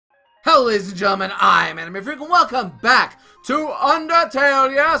Hello, ladies and gentlemen, I'm Anime Freak, and welcome back to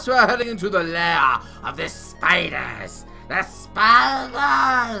Undertale. Yes, we're heading into the lair of the spiders. The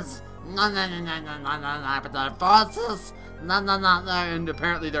spiders! No, but their forces? No, and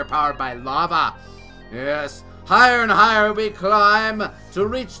apparently they're powered by lava. Yes, higher and higher we climb to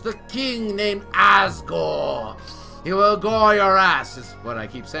reach the king named Asgore. He will gore your ass, is what I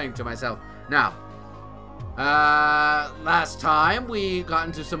keep saying to myself. Now, last time we got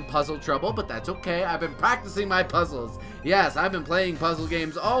into some puzzle trouble, but that's okay. I've been practicing my puzzles. Yes, I've been playing puzzle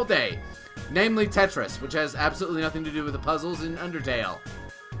games all day. Namely Tetris, which has absolutely nothing to do with the puzzles in Undertale.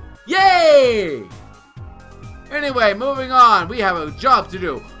 Yay! Anyway, moving on. We have a job to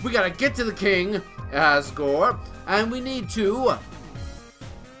do. We gotta get to the king, Asgore, and we need to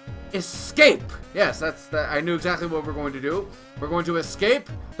escape. Yes, I knew exactly what we're going to do. We're going to escape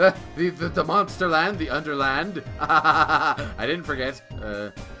the monster land, the Underland. I didn't forget.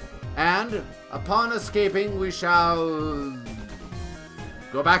 And upon escaping, we shall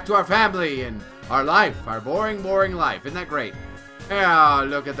go back to our family and our life, our boring life. Isn't that great? Oh,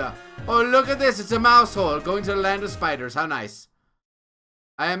 look at this. It's a mouse hole going to the land of spiders. How nice.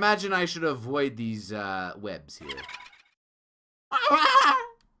 I imagine I should avoid these webs here.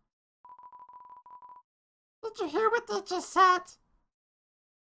 Did you hear what they just said?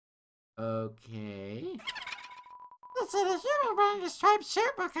 Okay. They said a human wearing a striped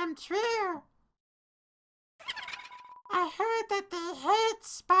shirt will come true. I heard that they hate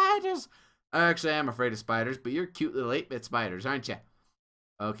spiders. Actually, I am afraid of spiders, but you're cute little 8-bit spiders, aren't you?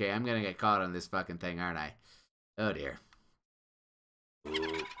 Okay, I'm gonna get caught on this fucking thing, aren't I? Oh dear.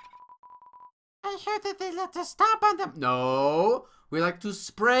 Ooh. I heard that they like to stomp on them. No, we like to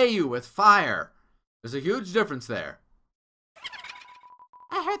spray you with fire. There's a huge difference there.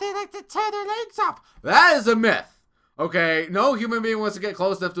 I heard they like to tear their legs off. That is a myth. Okay, no human being wants to get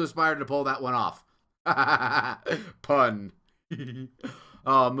close enough to a spider to pull that one off. Pun.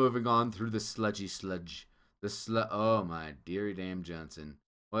 Oh, moving on through the sludgy sludge. Oh my dearie damn Johnson.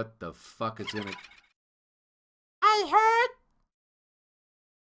 What the fuck is gonna... I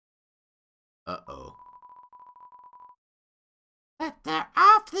heard... Uh-oh. That they're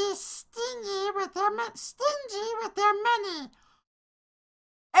awfully stingy with their money.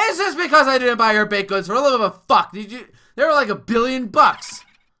 It's just because I didn't buy your baked goods for a little bit of a fuck. Did you? They were like $1 billion. Oh,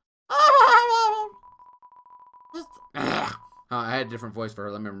 I had a different voice for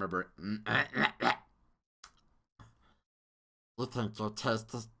her. Let me remember it. You think your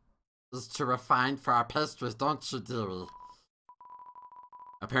taste is too refined for our pastries, don't you, dearie?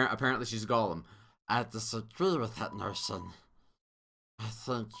 Apparently she's Gollum. I disagree with that notion. I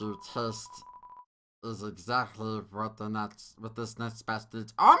think your taste is exactly what this next batch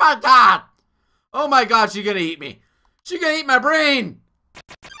needs. Oh my god! Oh my god, she's gonna eat me. She's gonna eat my brain!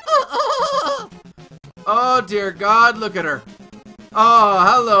 Oh dear god, look at her. Oh,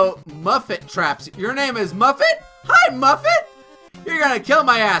 hello, Muffet traps. Your name is Muffet? Hi, Muffet! You're gonna kill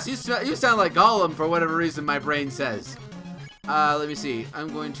my ass. You sound like Gollum for whatever reason my brain says. Let me see.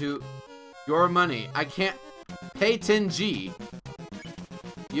 I'm going to... Your money. I can't... Pay 10G.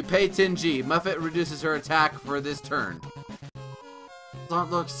 You pay 10G. Muffet reduces her attack for this turn.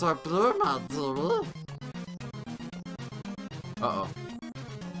 Don't look so blue, my dearie. Uh-oh.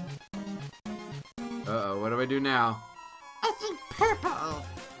 Uh-oh, what do I do now? I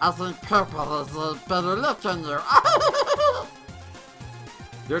think purple is a better look on you.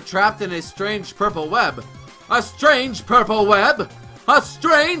 They're trapped in a strange purple web. A strange purple web! A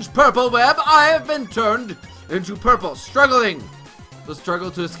strange purple web! I have been turned into purple, struggling. The struggle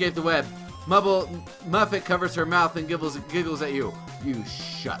to escape the web. Muffet covers her mouth and giggles at you. You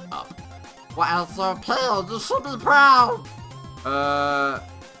shut up. Why so pale? You should be proud. Oh,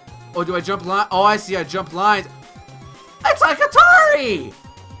 do I jump line? Oh, I see. I jump lines. It's like Atari.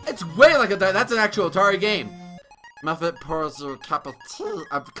 It's way like Atari. That's an actual Atari game. Muffet pours you a cup of tea.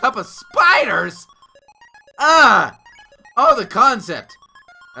 A cup of spiders? Ah! Oh, the concept.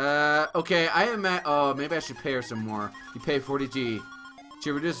 Okay, I am at... Oh, maybe I should pay her some more. You pay 40G. She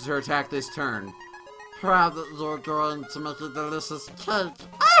reduces her attack this turn. Proud that you're going to make a delicious cake.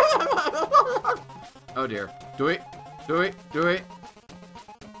 Oh, dear. Do it.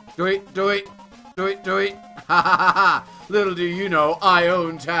 Ha ha ha ha. Little do you know, I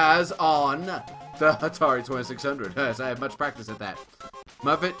own Taz on the Atari 2600. Yes, I have much practice at that.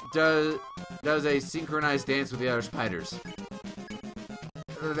 Muffet does a synchronized dance with the other spiders.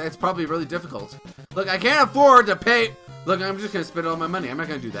 That's probably really difficult. Look, I can't afford to pay. Look, I'm just gonna spend all my money. I'm not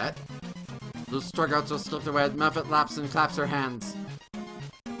gonna do that. You struggle to escape the web. Muffet laps and claps her hands.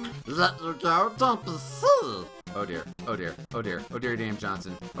 Let you go. Don't be silly. Oh dear. Oh dear. Oh dear. Oh dear, Dame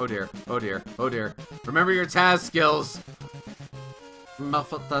Johnson. Oh dear. Oh dear. Oh dear. Remember your Taz skills.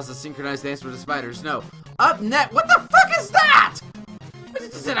 Muffet does a synchronized dance with the spiders. No. Up next. What the fuck is that?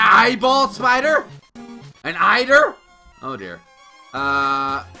 Is it an eyeball spider? An eider? Oh dear.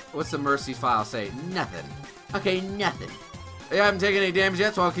 What's the mercy file say? Nothing. Okay, nothing. I haven't taken any damage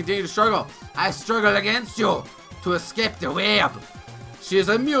yet, so I'll continue to struggle. I struggle against you to escape the web. She is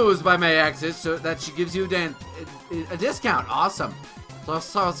amused by my exit, so that she gives you a discount. Awesome.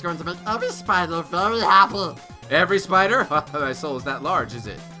 So it's going to make every spider very happy. Every spider? My soul is that large, is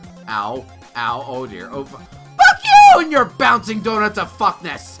it? Ow. Ow. Oh dear. Oh, fuck you and your bouncing donuts of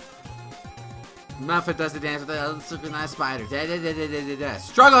fuckness. Muffet does the dance with the synchronized spider.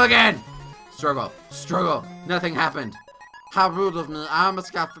 Struggle again. Struggle. Struggle. Nothing happened. How rude of me. I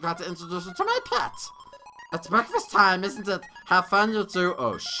almost forgot to introduce you to my pet. It's breakfast time, isn't it? Have fun, you two.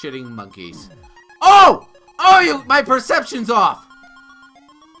 Oh, shitting monkeys. Oh! Oh, my perception's off.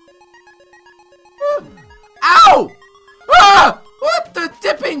 Ow! Ah! What the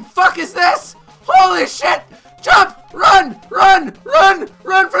dipping fuck is this? Holy shit! Jump! Run! Run! Run!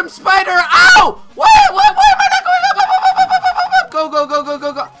 Run from spider! Ow! Why am I not going up? Go, go, go, go,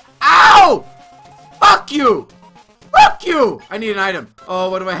 go, go! Ow! Fuck you! Fuck you! I need an item. Oh,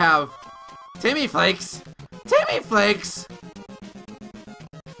 what do I have? Timmy Flakes. Timmy Flakes.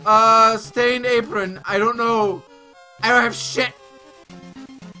 Stained apron. I don't know. I don't have shit.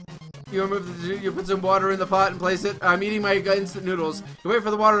 You put some water in the pot and place it. I'm eating my instant noodles. You wait for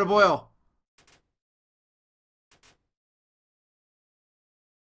the water to boil.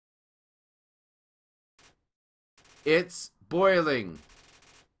 It's boiling.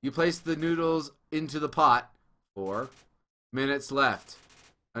 You place the noodles into the pot. 4 minutes left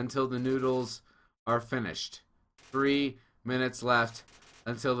until the noodles are finished. 3 minutes left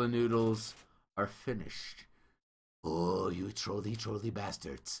until the noodles are finished. Oh, you trolly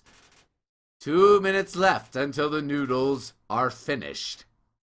bastards. 2 minutes left until the noodles are finished.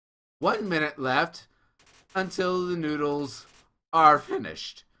 1 minute left until the noodles are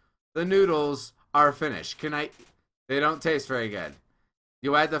finished. The noodles are finished. They don't taste very good.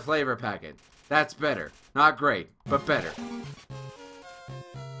 You add the flavor packet. That's better. Not great, but better.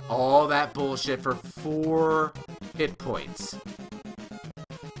 All that bullshit for 4 hit points.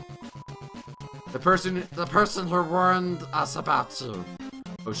 The person who warned us about you.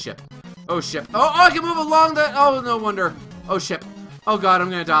 Oh shit. Oh shit. Oh, I can move along that. Oh, no wonder. Oh shit. Oh god, I'm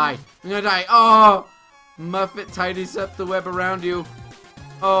gonna die. I'm gonna die. Oh! Muffet tidies up the web around you.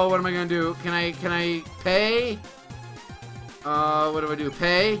 Oh, what am I gonna do? Can I pay? What do I do?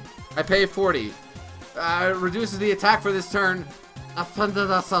 Pay? I pay 40. Reduces the attack for this turn. Offended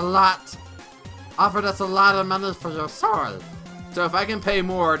us a lot. Offered us a lot of money for your sword. So if I can pay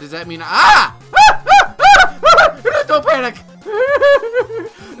more, does that mean don't panic!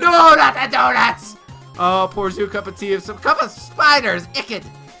 No, not the donuts! Oh, pours you a cup of tea of some cup of spiders. Icked.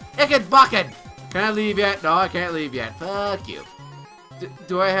 Icked bucket. Can I leave yet? No, I can't leave yet. Fuck you.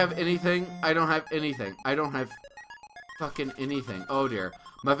 Do I have anything? I don't have anything. I don't have fucking anything. Oh dear.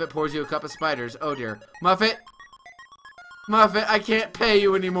 Muffet pours you a cup of spiders. Oh dear. Muffet! Muffet, I can't pay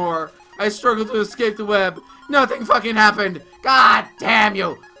you anymore. I struggled to escape the web. Nothing fucking happened. God damn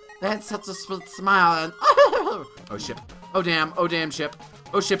you. That's such a sweet smile and oh ship. Oh damn. Oh damn ship.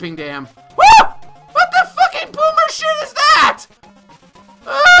 Oh shipping damn. Woo! What the fucking boomer shit is that?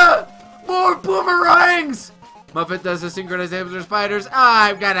 More boomerangs! Muffet does a synchronized dance with spiders.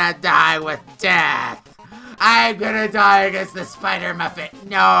 I'm gonna die with death. I'm gonna die against the spider Muffet.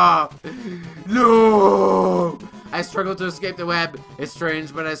 No! No! I struggled to escape the web. It's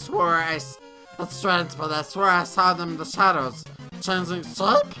strange, but I swore It's strange, but I swear I saw them in the shadows. Changing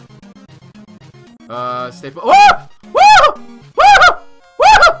shape? Stay put. Whoa! Whoa!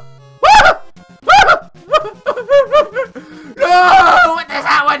 Whoa! Whoa! Whoa! No! What does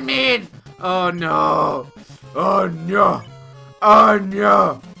that one mean? Oh no! Oh no! Oh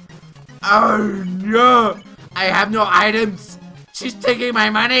no! Oh no! I have no items! She's taking my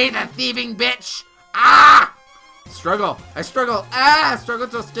money, the thieving bitch! Ah! Struggle. I struggle. Ah! Struggle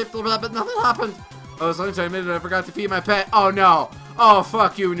to escape the web, but nothing happened. Oh, as long as I admitted I forgot to feed my pet. Oh no! Oh,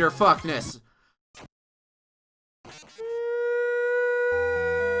 fuck you and your fuckness.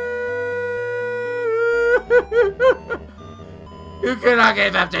 You cannot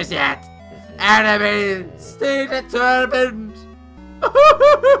give up just yet. Enemy, stay determined.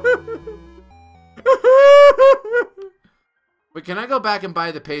 Wait, can I go back and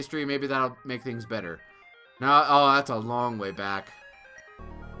buy the pastry? Maybe that'll make things better. No, oh, that's a long way back.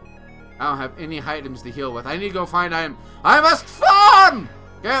 I don't have any items to heal with. I need to go find items. I must farm!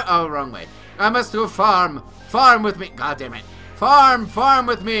 Go. Oh, wrong way. I must go farm. Farm with me. God damn it. Farm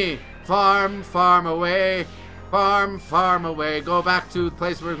with me. Farm away. Farm away. Go back to the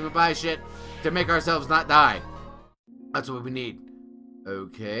place where we can buy shit to make ourselves not die. That's what we need.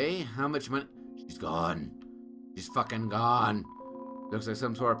 Okay, how much money? She's gone. She's fucking gone. Looks like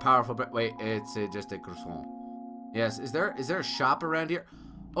some sort of powerful. Wait, it's just a croissant. Yes, is there a shop around here?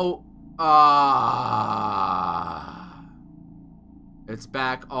 Oh, it's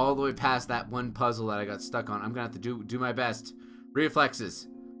back all the way past that one puzzle that I got stuck on. I'm gonna have to do my best. Reflexes.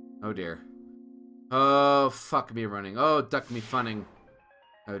 Oh dear. Oh, fuck me running. Oh, duck me funning.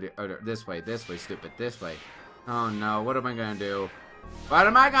 Oh dear, this way, stupid, this way. Oh no, what am I gonna do? What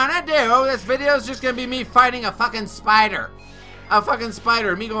am I gonna do? This video's just gonna be me fighting a fucking spider. A fucking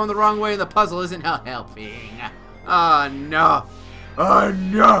spider. Me going the wrong way in the puzzle isn't helping. Oh no. Oh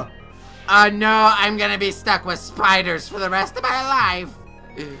no. Oh no, I'm gonna be stuck with spiders for the rest of my life.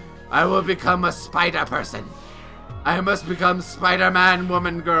 I will become a spider person. I must become Spider-Man,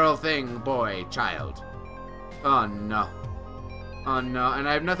 woman, girl, thing, boy, child. Oh no. Oh no, and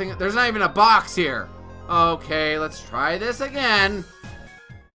I have nothing. There's not even a box here. Okay, let's try this again.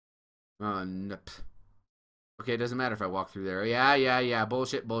 Oh no. Okay, it doesn't matter if I walk through there. Yeah.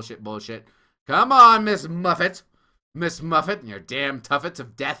 Bullshit. Come on, Miss Muffet. Miss Muffet and your damn tuffets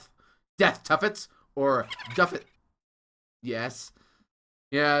of death. Death tuffets. Or duffet. Yes.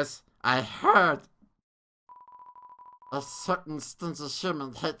 Yes. I heard a certain stingy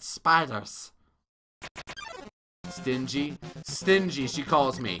human hates spiders. Stingy? Stingy, she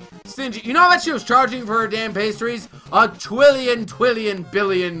calls me. Stingy. You know what she was charging for her damn pastries? A twillion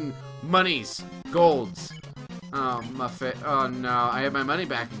billion monies. Golds. Oh, Muffet. Oh, no. I have my money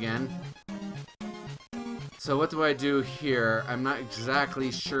back again. So what do I do here? I'm not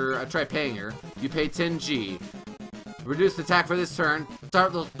exactly sure. I try paying her. You pay 10G. Reduce the attack for this turn.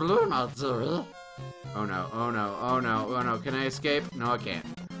 Start this balloon, I'll do it. Oh no, oh no, oh no, oh no. Can I escape? No, I can't.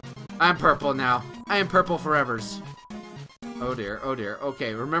 I'm purple now. I am purple forevers. Oh dear, oh dear.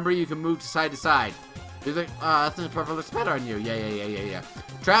 Okay, remember you can move to side. You're like, I think purple looks better on you. Yeah.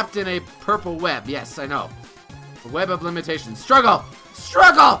 Trapped in a purple web. Yes, I know. A web of limitations. Struggle!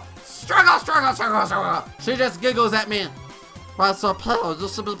 She just giggles at me. Why so pale? You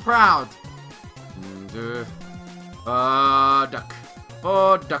should be proud. Duck.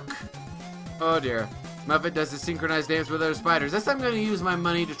 Oh, duck. Oh dear. Muffet does the synchronized dance with other spiders. This time I'm going to use my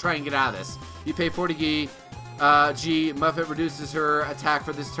money to try and get out of this. You pay 40 G. Muffet reduces her attack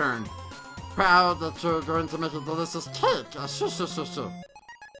for this turn. Proud that you're going to make a delicious cake.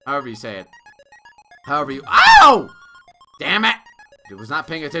 However you say it. However you... Ow! Damn it! It was not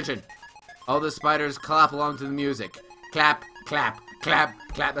paying attention. All the spiders clap along to the music. Clap, clap, clap,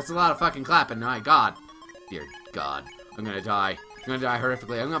 clap. That's a lot of fucking clapping. My God. Dear God. I'm going to die. I'm going to die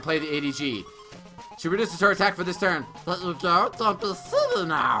horrifically. I'm going to play the ADG. She reduces her attack for this turn. Let you go. Don't be silly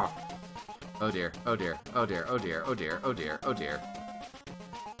now. Oh dear. Oh dear. Oh dear. Oh dear. Oh dear. Oh dear. Oh dear.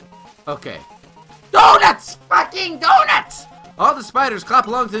 Okay. Donuts! Fucking donuts! All the spiders clap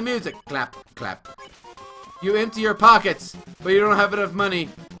along to the music. Clap, clap. You empty your pockets, but you don't have enough money.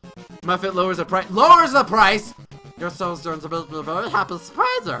 Muffet lowers the price. Lowers the price? Your soul's going to make me a very happy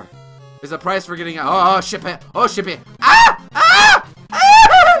spider. Is the price for getting out? Oh, ship it. Oh, ship it. Ah! Ah!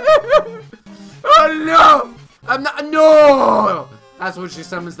 Ah! Oh, no! I'm not. No! That's when she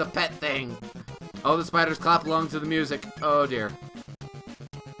summons the pet thing. All the spiders clap along to the music. Oh, dear.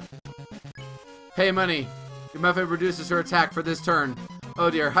 Pay money. Your Muffet reduces her attack for this turn. Oh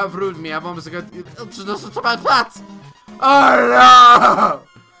dear, how rude of me. I've almost got introduced to my pets. Oh no!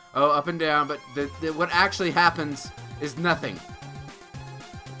 Oh, up and down, but what actually happens is nothing.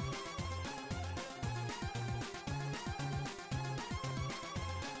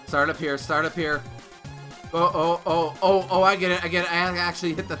 Start up here, start up here. Oh, I get it, I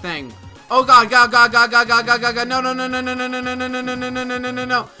actually hit the thing. Oh God, God,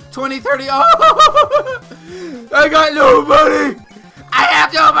 no. 20, 30, oh! I got no money! I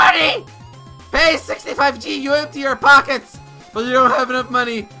have no money! Pay 65G, you empty your pockets, but you don't have enough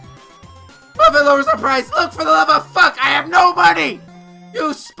money. Muffet lowers the price. Look, for the love of fuck, I have no money!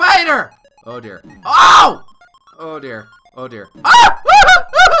 You spider! Oh dear. Oh! Oh dear. Oh dear. Ah!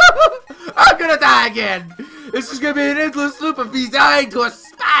 I'm gonna die again! This is gonna be an endless loop of me dying to a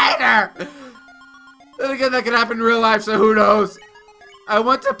spider! Then again, that could happen in real life, so who knows? I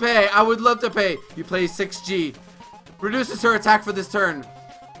want to pay. I would love to pay. You play 6G. Reduces her attack for this turn.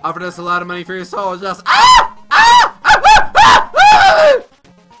 Offered us a lot of money for your soul. Just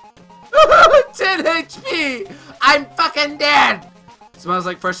 10 HP. I'm fucking dead. Smells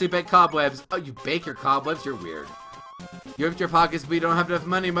like freshly baked cobwebs. Oh, you bake your cobwebs? You're weird. You empty your pockets, but you don't have enough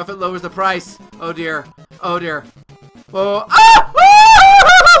money. Muffet lowers the price. Oh dear. Oh dear. Oh. Ah!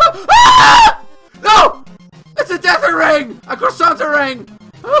 Ah! Ah! No! It's a death ring! A croissant ring!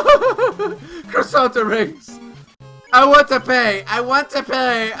 Croissant rings. I want to pay. I want to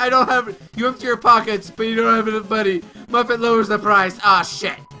pay. I don't have. You empty your pockets, but you don't have enough money. Muffet lowers the price. Ah,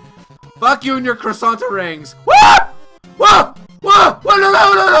 shit. Fuck you and your croissant rings. Whoa! Whoa! Whoa! Whoa! No!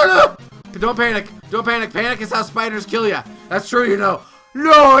 No! No! No! No! Don't panic. Don't panic. Panic is how spiders kill you. That's true, you know.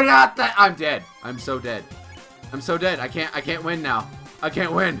 No, not that. I'm dead. I'm so dead. I'm so dead. I can't win now. I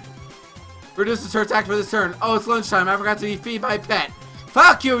can't win. Reduces her attack for this turn. Oh, it's lunchtime. I forgot to feed my pet.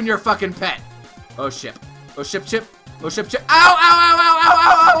 Fuck you and your fucking pet. Oh, ship. Oh, ship, chip. Oh, ship, chip. Ow, ow, ow, ow, ow,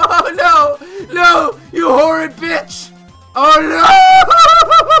 ow, ow, ow, no. No, you horrid bitch. Oh, no.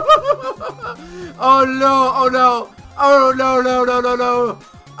 Oh, no. Oh, no. Oh, no, no, no, no, no.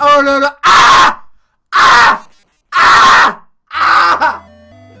 Oh, no, no. Ah! Ah! Ah! Ah!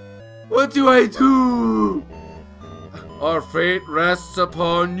 What do I do? Our fate rests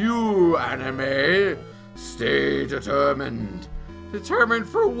upon you, anime. Stay determined. Determined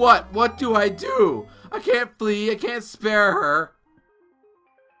for what? What do I do? I can't flee. I can't spare her.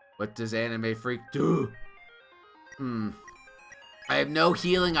 What does anime freak do? I have no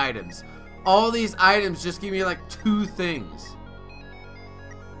healing items. All these items just give me like 2 things.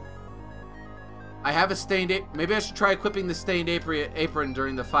 I have a stained apron. Maybe I should try equipping the stained apron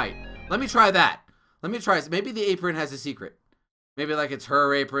during the fight. Let me try that. Let me try. Maybe the apron has a secret. Maybe like it's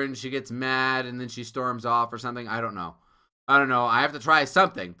her apron. She gets mad and then she storms off or something. I don't know. I don't know. I have to try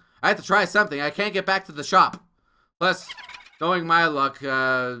something. I have to try something. I can't get back to the shop. Plus, knowing my luck,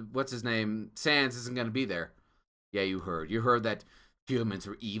 what's his name? Sans isn't going to be there. Yeah, you heard. You heard that humans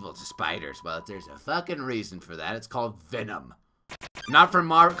were evil to spiders. Well, there's a fucking reason for that. It's called venom. Not from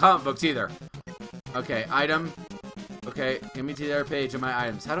comic books either. Okay, item. Okay, give me to the other page of my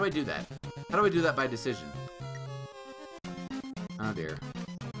items. How do I do that? How do I do that by decision? Oh dear.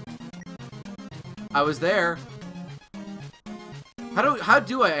 I was there. How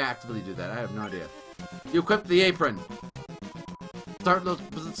do I actively do that? I have no idea. You equip the apron. Start look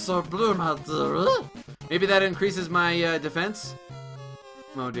so blue, my dear. Maybe that increases my defense?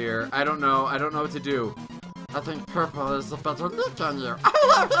 Oh dear. I don't know. I don't know what to do. I think purple is a better look on you.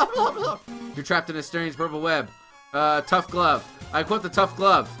 You're trapped in a strange purple web. Tough glove. I equip the tough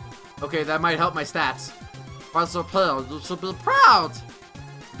glove. Okay, that might help my stats. Why so pale? You should be proud.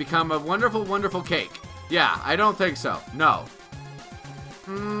 Become a wonderful, wonderful cake. Yeah, I don't think so. No.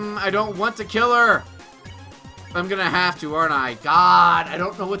 I don't want to kill her. I'm gonna have to, aren't I? God, I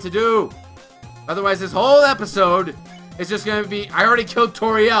don't know what to do. Otherwise, this whole episode is just gonna be... I already killed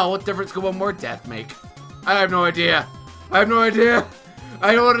Toriel. What difference could one more death make? I have no idea. I have no idea.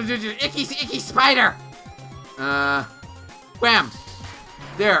 I don't want to do just icky spider. Wham.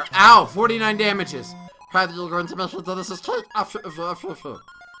 There. Ow. 49 damages. How you're going to make sure that this is cake? Oh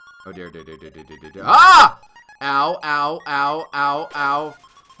dear, dear. Ah! Ow, ow, ow, ow, ow.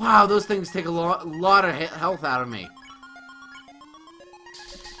 Wow, those things take a lot of health out of me.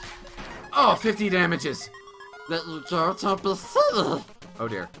 Oh, 50 damages. Let you go, don't be silly. Oh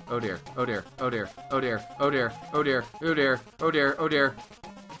dear, oh dear, oh dear, oh dear, oh dear, oh dear, oh dear, oh dear, oh dear, oh dear.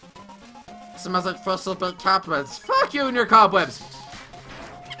 Smells like freshly baked cobwebs. Fuck you and your cobwebs.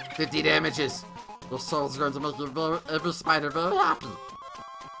 50 damages. Your soul's going to make you every spider very happy.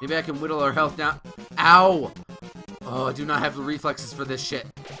 Maybe I can whittle her health down. Ow! Oh, I do not have the reflexes for this shit.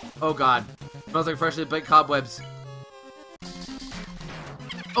 Oh god. Smells like freshly baked cobwebs.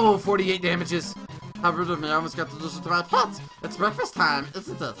 Oh, 48 damages. How rude of me, I almost got to lose it to my pet. It's breakfast time,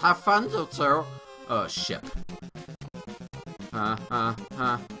 isn't it? Have fun, you two. Oh, ship.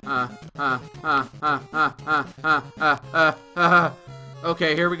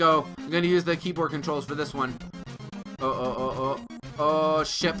 Okay, here we go. I'm gonna use the keyboard controls for this one. Oh,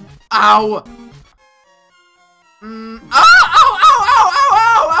 ship. Ow! Ow!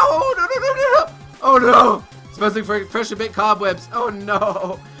 No! Oh no! Smells like freshly baked cobwebs. Oh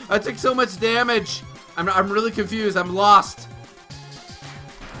no! I took so much damage. I'm really confused. I'm lost.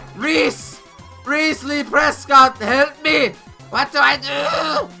 Reese Lee Prescott, help me! What do I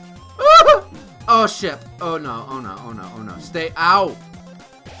do? Oh shit! Oh no! Oh no! Oh no! Oh no! Stay! Ow!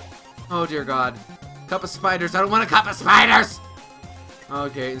 Oh dear God! Cup of spiders! I don't want a cup of spiders!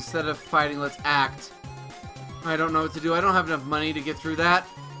 Okay, instead of fighting, let's act. I don't know what to do. I don't have enough money to get through that.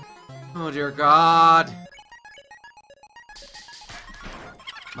 Oh dear God!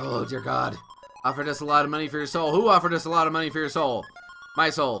 Oh dear God! Offered us a lot of money for your soul. Who offered us a lot of money for your soul? My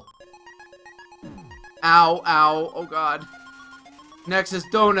soul. Ow! Ow! Oh God! Next is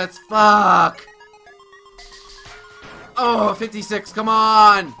donuts. Fuck! Oh, 56. Come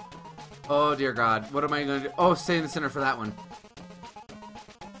on. Oh, dear God. What am I going to do? Oh, stay in the center for that one.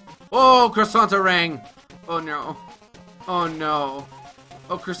 Oh, croissanta ring. Oh, no. Oh, no.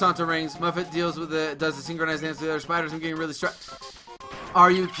 Oh, croissanta rings. Muffet deals with does the synchronized dance with the other spiders. I'm getting really stressed. Are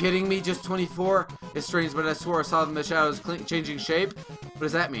you kidding me? Just 24? It's strange, but I swore I saw them in the shadows changing shape. What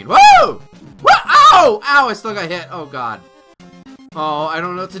does that mean? Woo! Woo! Ow! Ow! I still got hit. Oh, God. Oh, I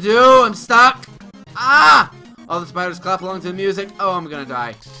don't know what to do. I'm stuck. Ah! All the spiders clap along to the music. Oh, I'm gonna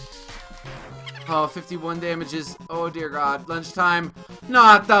die. Oh, 51 damages. Oh, dear God. Lunchtime.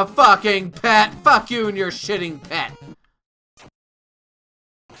 Not the fucking pet. Fuck you and your shitting pet.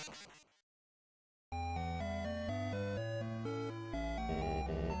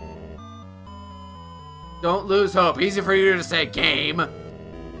 Don't lose hope. Easy for you to say, game.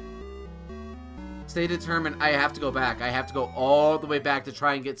 Stay determined. I have to go back. I have to go all the way back to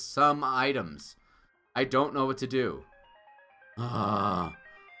try and get some items. I don't know what to do. All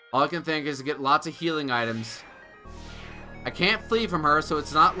I can think is to get lots of healing items. I can't flee from her, so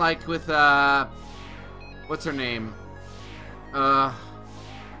it's not like with, what's her name?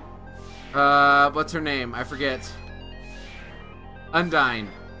 What's her name? I forget. Undyne.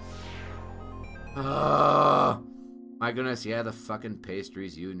 My goodness, yeah, the fucking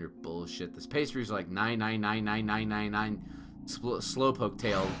pastries, you and your bullshit. This pastries are like 9999999 slowpoke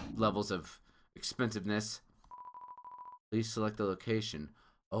tail levels of expensiveness. Please select the location.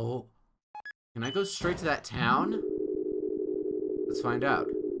 Oh, can I go straight to that town? Let's find out.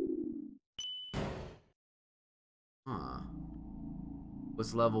 Huh.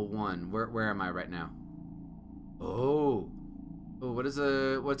 What's level 1? Where am I right now? Oh. Oh,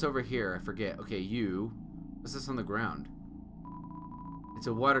 what's over here? I forget. Okay, you. What's this on the ground? It's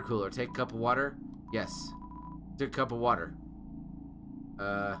a water cooler. Take a cup of water. Yes. Take a cup of water.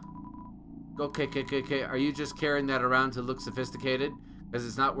 Okay. Are you just carrying that around to look sophisticated? Because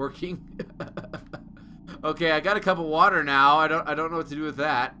it's not working? Okay, I got a cup of water now. I don't know what to do with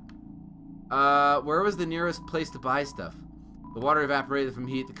that. Where was the nearest place to buy stuff? The water evaporated from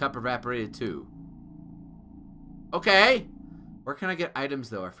heat. The cup evaporated too. Okay. Where can I get items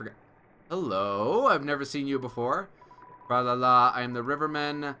though? I forgot. Hello, I've never seen you before. Tra la la, I am the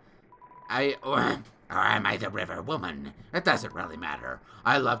riverman. Or am I the river woman? It doesn't really matter.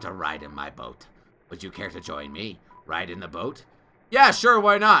 I love to ride in my boat. Would you care to join me? Ride in the boat? Yeah, sure,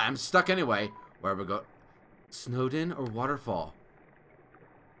 why not? I'm stuck anyway. Where we go? Snowden or waterfall?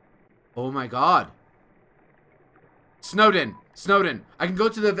 Oh my God. Snowden. I can go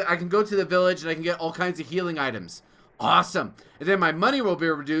to the village and I can get all kinds of healing items. Awesome. And then my money will be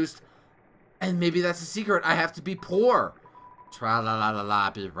reduced. And maybe that's a secret. I have to be poor.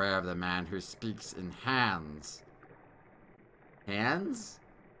 Tra-la-la-la-la, beware of the man who speaks in hands. Hands?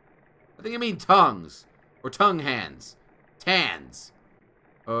 I think I mean tongues. Or tongue hands. Tans.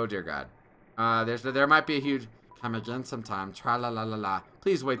 Oh, dear God. There might be a huge... Come again sometime. Tra-la-la-la-la.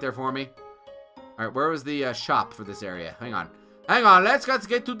 Please wait there for me. Alright, where was the shop for this area? Hang on. Let's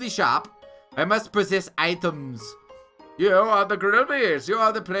get to the shop. I must possess items. You are the grill beers. You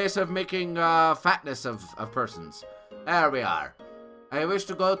are the place of making fatness of persons. There we are. I wish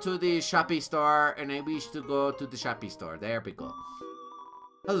to go to the shoppy store, and I wish to go to the shoppy store. There we go.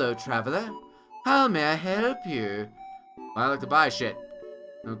 Hello, traveler. How may I help you? Well, I like to buy shit.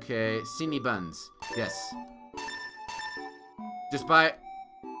 Okay, Cine buns. Yes. Just buy...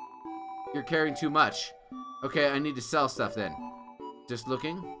 You're carrying too much. Okay, I need to sell stuff then. Just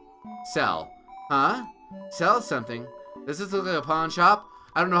looking. Sell. Huh? Sell something. Does this look like a pawn shop?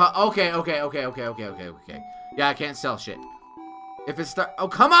 I don't know how. Okay. Yeah, I can't sell shit. If it's oh,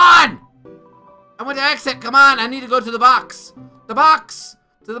 come on! I want to exit. Come on. I need to go to the box. The box.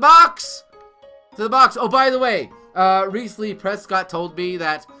 To the box. To the box. Oh, by the way, recently Prescott told me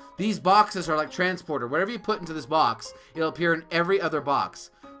that these boxes are like transporter. Whatever you put into this box, it'll appear in every other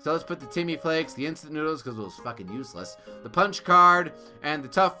box. So let's put the Timmy Flakes, the instant noodles, because those fucking useless. The punch card, and the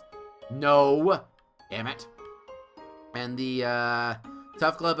tough... No. Damn it. And the,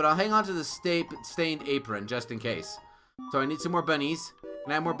 tough glove, but I'll hang on to the stained apron, just in case. So I need some more bunnies.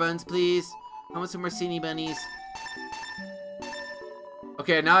 Can I have more buns, please? I want some more Cine bunnies.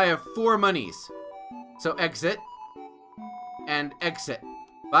 Okay, now I have 4 monies. So exit. And exit.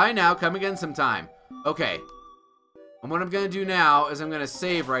 Bye now, come again sometime. Okay. And what I'm gonna do now is I'm gonna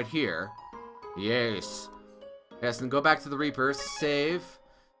save right here. Yes. Yes, and go back to the Reaper. Save.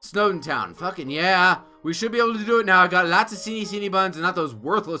 Snowden Town. Fucking yeah. We should be able to do it now. I got lots of Cine buns and not those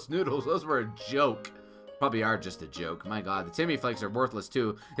worthless noodles. Those were a joke. Probably are just a joke. My God, the Timmy Flakes are worthless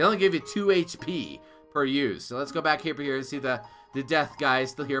too. They only give you 2 HP per use. So let's go back here and see the death guy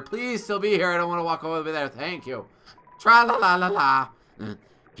still here. Please still be here. I don't want to walk all the way there. Thank you. Tra-la-la-la-la.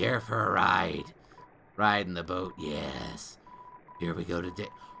 Care for a ride. Ride in the boat, yes. Here we go today.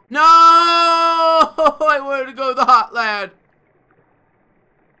 No! I wanted to go to the hot land.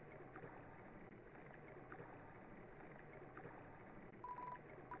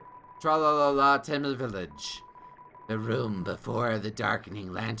 Tra-la-la-la, Temple Village. The room before the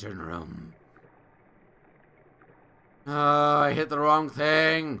darkening lantern room. Oh, I hit the wrong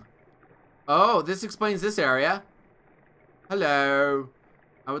thing. Oh, this explains this area. Hello.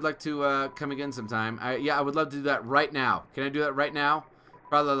 I would like to come again sometime. Yeah, I would love to do that right now. Can I do that right now?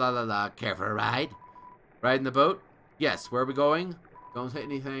 Tra-la-la-la-la. Care for a ride? Ride in the boat? Yes. Where are we going? Don't hit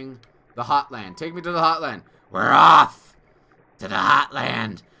anything. The hot land. Take me to the hot land. We're off to the hot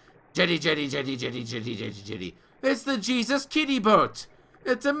land. Jetty, jetty, jetty, jetty, jetty, jetty, jetty. It's the Jesus Kitty Boat.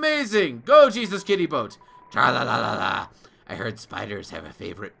 It's amazing. Go, Jesus Kitty Boat. Tra-la-la-la-la. I heard spiders have a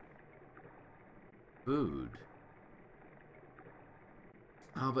favorite food.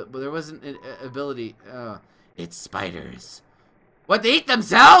 Oh, but there wasn't an ability. It's spiders. What, they eat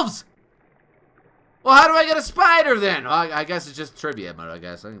themselves? Well, how do I get a spider then? Well, I guess it's just trivia mode, I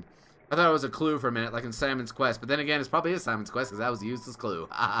guess. I thought it was a clue for a minute, like in Simon's Quest. But then again, it's probably is Simon's Quest because that was a useless clue.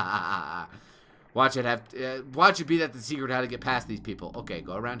 Watch it be that the secret how to get past these people. Okay,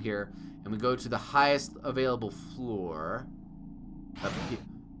 go around here. And we go to the highest available floor. Up here.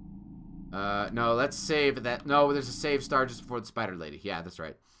 No, let's save that. No, there's a save star just before the spider lady. Yeah, that's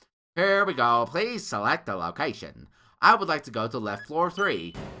right. Here we go. Please select a location. I would like to go to left floor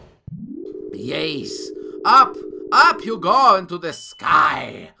 3. Yes. Up! Up you go into the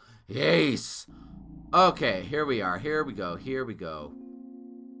sky. Yes. Okay, here we are. Here we go. Here we go.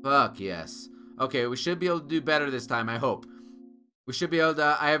 Fuck yes. Okay, we should be able to do better this time, I hope. We should be able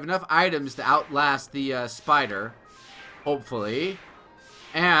to... I have enough items to outlast the spider. Hopefully.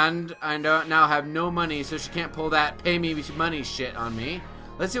 And I now have no money, so she can't pull that pay me money shit on me.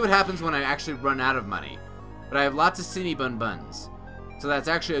 Let's see what happens when I actually run out of money. But I have lots of Cinnabon buns. So that's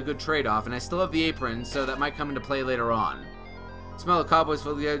actually a good trade-off. And I still have the apron, so that might come into play later on. Smell of cowboys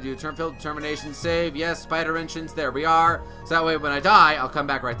filled together. Do turn field determination save. Yes, spider entrance. There we are. So that way when I die, I'll come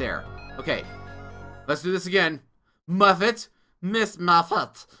back right there. Okay. Let's do this again. Muffet. Miss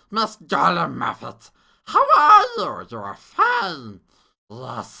Muffet. Miss Dollar Muffet. How are you? You are fine.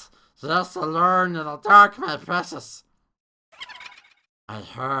 Yes. Yes, alone in the dark, my precious. I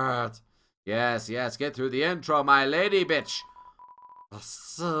heard. Yes, yes. Get through the intro, my lady bitch. The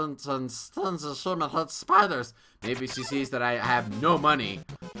sins and stins of human head spiders. Maybe she sees that I have no money.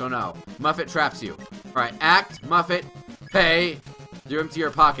 Don't know. Muffet traps you. Alright, act, Muffet, pay. You empty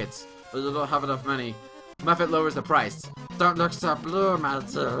your pockets. But you don't have enough money. Muffet lowers the price. Don't look so blue, my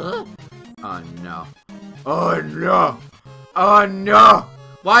dear. Oh no. Oh no. Oh no.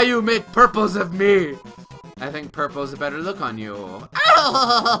 Why you make purples of me? I think purple's a better look on you.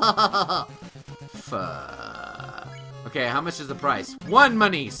 Fuck. Okay, how much is the price? 1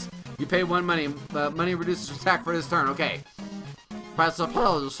 monies. You pay 1 money. Money reduces attack for this turn. Okay. Price of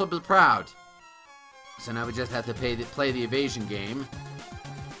hell, you should be proud. So now we just have to play the evasion game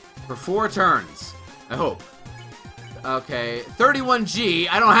for 4 turns. I hope. Okay, 31G.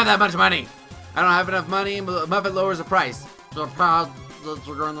 I don't have that much money. I don't have enough money. Muffet lowers the price. You're proud that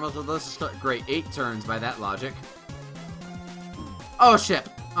you're going to miss this. Great, 8 turns by that logic. Oh shit.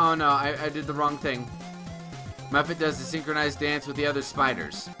 Oh no, I did the wrong thing. Muffet does the synchronized dance with the other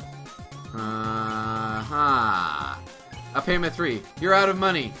spiders. A payment 3. You're out of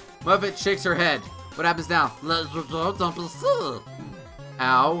money. Muffet shakes her head. What happens now? Let you go, don't be silly.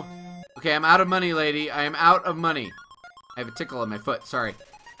 Ow. Okay, I'm out of money, lady. I am out of money. I have a tickle on my foot. Sorry.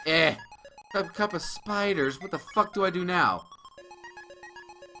 A cup of spiders. What the fuck do I do now?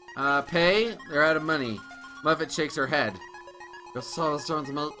 Pay? They're out of money. Muffet shakes her head. Your soul is going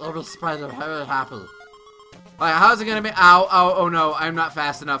to make every spider very happy. How's it gonna be? Ow, ow, oh no, I'm not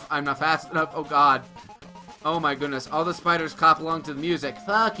fast enough. I'm not fast enough. Oh god. Oh my goodness. All the spiders clap along to the music.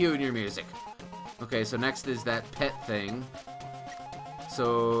 Fuck you and your music. Okay, so next is that pet thing.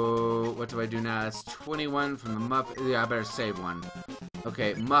 So, what do I do now? That's 21 from the Muffet. Yeah, I better save one.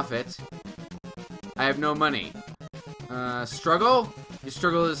 Okay, Muffet. I have no money. Struggle? You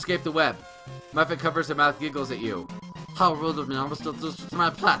struggle to escape the web. Muffet covers her mouth, giggles at you. How rude of me. I was going to do this to my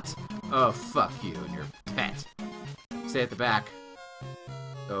pet. Oh, fuck you and your pet. Stay at the back.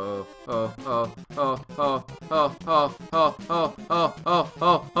 Oh, oh, oh, oh, oh, oh, oh, oh, oh, oh, oh,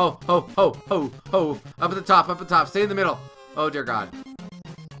 oh, oh, oh, oh, oh. Up at the top, up at the top. Stay in the middle. Oh, dear God.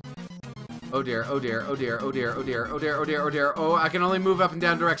 Oh dear, oh dear, oh dear, oh dear, oh dear, oh dear, oh dear, oh dear. Oh, I can only move up and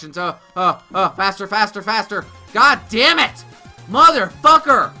down directions. Oh, faster, faster, faster. God damn it!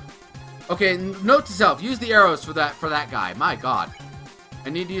 Motherfucker! Okay, note to self, use the arrows for that guy. My god. I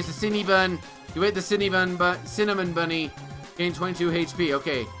need to use the cinnamon. You ate the cinnamon bunny. Gain 22 HP.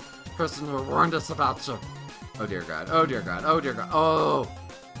 Okay. Person who warned us about you. Oh dear god. Oh dear god. Oh dear god. Oh.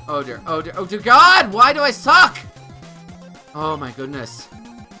 Oh dear. Oh dear. Oh dear god! Why do I suck? Oh my goodness.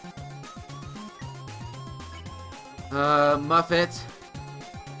 Muffet.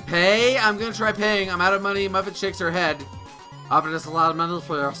 Pay? I'm gonna try paying. I'm out of money. Muffet shakes her head. Offered us a lot of money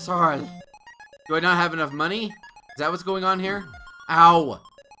for your sword. Do I not have enough money? Is that what's going on here? Ow!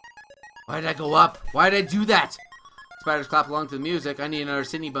 Why did I go up? Why did I do that? Spiders clap along to the music. I need another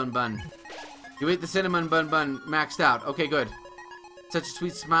cinnamon bun. You ate the cinnamon bun maxed out. Okay, good. Such a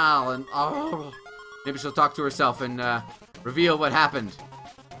sweet smile and oh. Maybe she'll talk to herself and reveal what happened,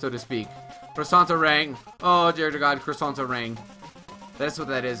 so to speak. Croissant rang. Oh dear god, croissant rang. That's what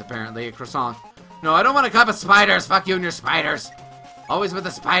that is apparently, a croissant. No, I don't want a cup of spiders. Fuck you and your spiders. Always with the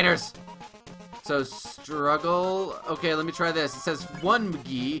spiders. So, struggle. Okay, let me try this. It says 1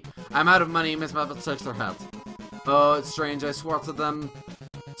 McGee. I'm out of money. Miss Muffet shakes her head. Oh, it's strange. I swore to them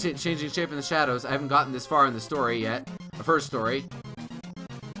changing shape in the shadows. I haven't gotten this far in the story yet. The first story.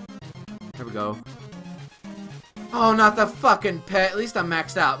 Here we go. Oh, not the fucking pet. At least I'm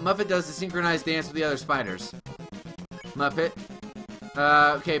maxed out. Muffet does the synchronized dance with the other spiders. Muffet.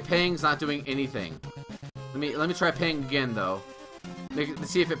 Okay, paying's not doing anything. Let me try paying again though. Let's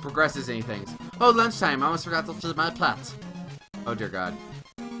see if it progresses anything. Oh, lunchtime. I almost forgot to feed my pet. Oh dear god.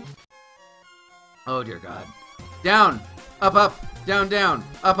 Oh dear god. Down, up, up, down, down,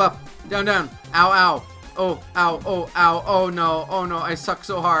 up, up, down, down. Ow, ow. Oh, ow, oh, ow. Oh no, oh no. I suck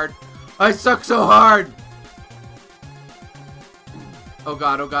so hard. I suck so hard. Oh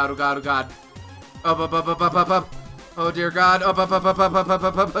god, oh god, oh god, oh god. Up, up, up, up, up, up, up. Oh dear god. Up, up, up, up, up, up, up,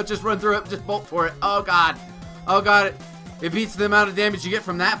 up, up. Just run through it. Just bolt for it. Oh god. Oh god. It beats the amount of damage you get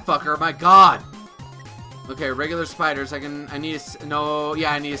from that fucker. My god. Okay, regular spiders. I need a, no,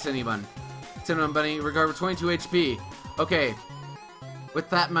 yeah, I need a cinnamon. Cinnamon bunny, recover 22 HP. Okay. With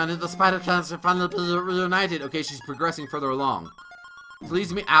that money, the spider clans can finally be reunited. Okay, she's progressing further along. Which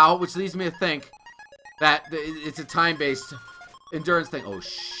leads me out, which leads me to think that it's a time-based endurance thing. Oh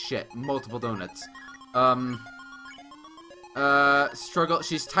shit, multiple donuts. Struggle.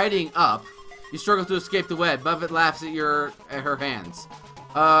 She's tidying up. You struggle to escape the web. Muffet laughs at her hands.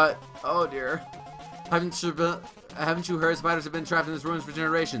 Oh dear. Haven't you heard spiders have been trapped in this ruins for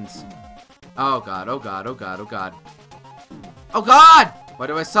generations? Oh god, oh god, oh god, oh god. Oh god! Why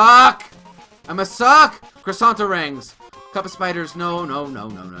do I suck? I'm a suck! Croissant rings. Cup of spiders. No, no, no,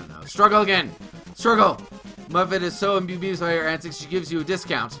 no, no, no. Struggle again. Struggle. Muffet is so amused by her antics, she gives you a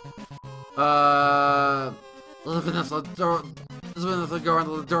discount. Even if the door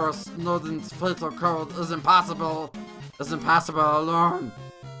into the door, Snowden's fatal code is impossible. It's impossible alone.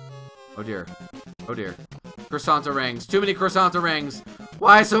 Oh dear. Oh dear. Croissant rings. Too many croissant rings.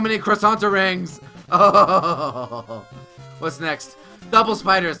 Why so many croissant rings? Oh. What's next? Double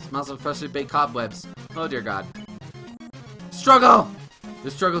spiders. Smells like freshly baked cobwebs. Oh dear god. Struggle!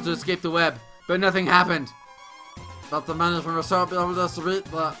 You struggle to escape the web, but nothing happened. But the money from the shop be able to read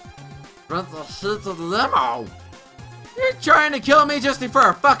the rent the sheets of the limo. You're trying to kill me just for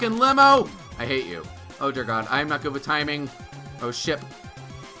a fucking limo? I hate you. Oh dear god, I'm not good with timing. Oh shit.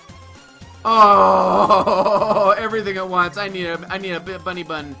 Oh, everything at once. I need a bunny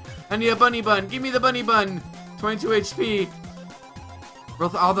bun. I need a bunny bun. Give me the bunny bun. 22 HP.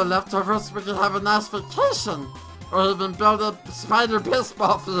 With all the leftovers, we can have a nice vacation, or even build a spider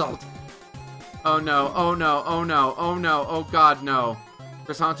baseball field. Oh no! Oh no! Oh no! Oh no! Oh god, no!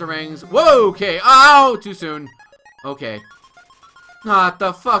 Croissant rings. Whoa! Okay. Ow! Too soon. Okay. Not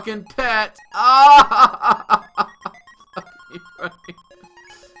the fucking pet. Ah!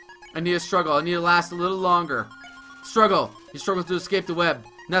 I need to struggle. I need to last a little longer. Struggle. You struggle to escape the web.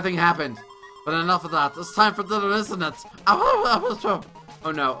 Nothing happened. But enough of that. It's time for dinner, isn't it?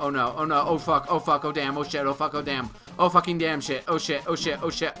 Oh no, oh no, oh no, oh fuck, oh fuck, oh damn, oh shit, oh fuck, oh damn. Oh fucking damn shit, oh shit, oh shit,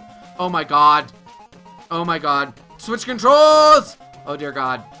 oh shit. Oh my god. Oh my god. Switch controls! Oh dear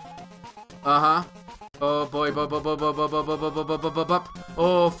god. Uh-huh. Oh boy,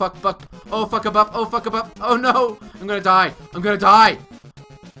 oh fuck, fuck. Oh fuck a bup, oh fuck a bup. Oh no! I'm gonna die. I'm gonna die.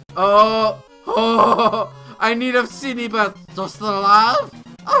 Oh, oh, I need a city, but just alive?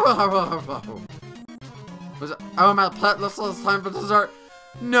 Oh, my pet, listen, it's time for dessert.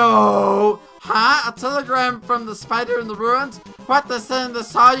 No! Huh? A telegram from the spider in the ruins? What, they're saying they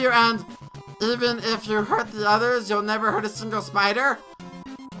saw you and even if you hurt the others, you'll never hurt a single spider?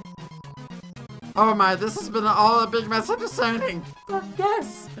 Oh my, this has been all a big misunderstanding.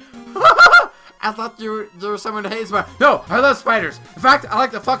 Yes! I thought you were someone who hates spiders. No, I love spiders. In fact, I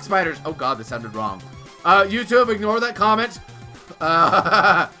like to fuck spiders. Oh god, that sounded wrong. YouTube, ignore that comment.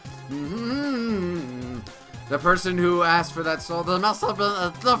 The person who asked for that soul, there must have been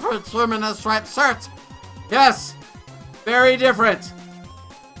a different human in a striped shirt. Yes, very different.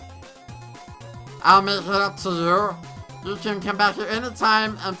 I'll make it up to you. You can come back here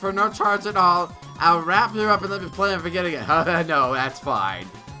anytime, and for no charge at all, I'll wrap you up and let me play and forget again. No, that's fine.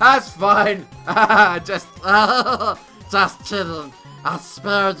 That's fine. Just kidding. I'll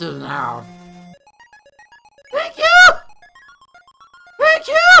spare you now. Thank you. Thank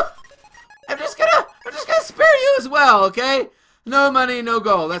you. I'm just gonna spare you as well, okay? No money, no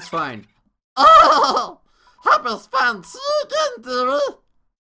goal. That's fine. Oh, happy fun. See you again, dearie.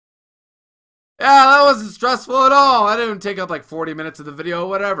 Yeah, that wasn't stressful at all. I didn't take up like 40 minutes of the video,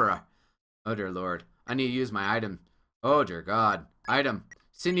 whatever. Oh dear lord. I need to use my item. Oh dear god. Item.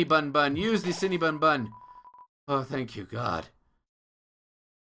 Cindy bun bun. Use the Cindy bun bun. Oh, thank you, God.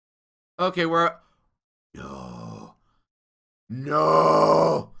 Okay, we're... No.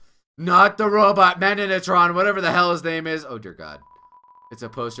 No! Not the robot Meninatron, whatever the hell his name is. Oh dear god. It's a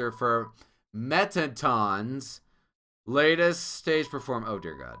poster for Metaton's latest stage perform. Oh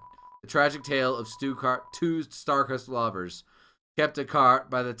dear god. The tragic tale of two star-crossed lovers kept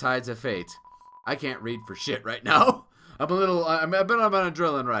apart by the tides of fate. I can't read for shit right now. I've been on an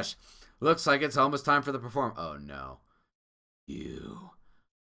adrenaline rush. Looks like it's almost time for the perform. Oh no.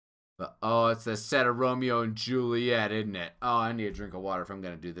 But oh, it's the set of Romeo and Juliet, isn't it? Oh, I need a drink of water if I'm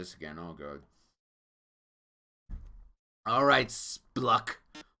gonna do this again. Oh god. Alright, Spluck.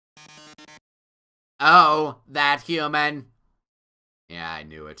 Oh, that human. Yeah, I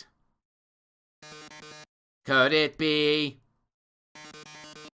knew it. Could it be?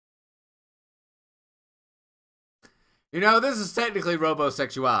 You know, this is technically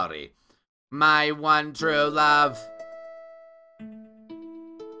robosexuality. My one true love.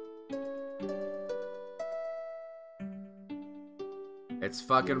 It's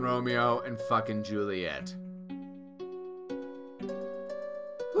fucking Romeo and fucking Juliet.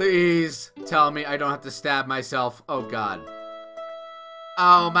 Please tell me I don't have to stab myself. Oh god.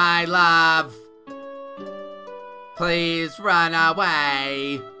 Oh my love. Please run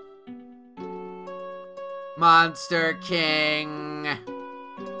away. Monster King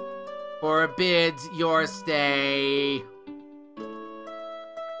forbids your stay.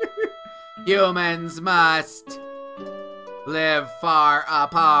 Humans must live far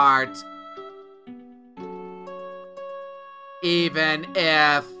apart. Even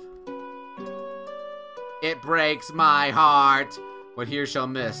if it breaks my heart. What here shall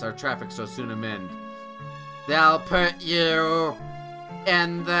miss, our traffic so soon amend. They'll put you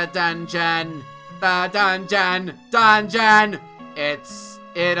in the dungeon. The dungeon.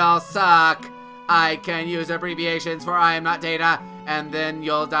 It'll suck. I can use abbreviations for I am not data, and then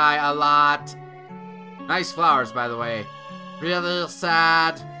you'll die a lot. Nice flowers, by the way. Really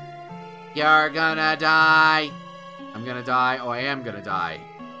sad. You're gonna die. I'm gonna die. Oh, I am gonna die.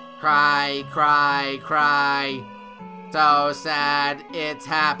 Cry, cry, cry. So sad it's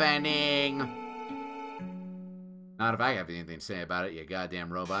happening. Not if I have anything to say about it, you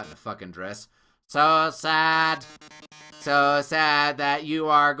goddamn robot in a fucking dress. So sad. So sad that you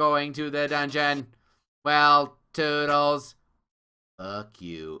are going to the dungeon. Well, Toodles. Fuck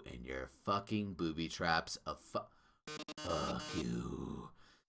you and your fucking booby traps of fuck you.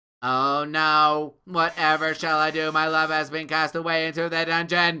 Oh no. Whatever shall I do? My love has been cast away into the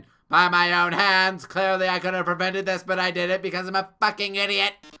dungeon by my own hands. Clearly I could have prevented this, but I did it because I'm a fucking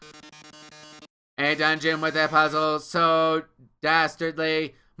idiot. A dungeon with a puzzle so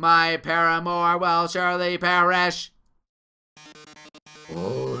dastardly, my paramour will surely perish.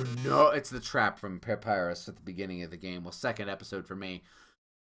 Oh no, it's the trap from Papyrus at the beginning of the game. Well, second episode for me.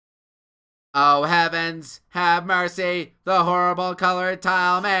 Oh heavens, have mercy, the horrible colored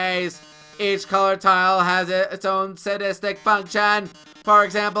tile maze. Each colored tile has its own sadistic function. For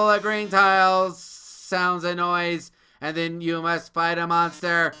example, a green tile sounds a noise, and then you must fight a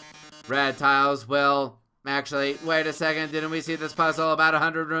monster. Red tiles will... Actually, wait a second, didn't we see this puzzle about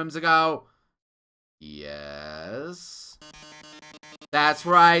 100 rooms ago? Yes. That's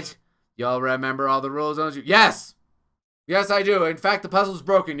right. You'll remember all the rules, don't you? Yes! Yes, I do. In fact, the puzzle's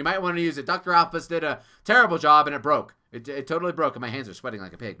broken. You might want to use it. Dr. Alphys did a terrible job, and it broke. It totally broke, and my hands are sweating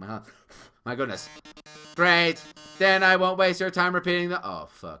like a pig. My goodness. Great. Then I won't waste your time repeating the... Oh,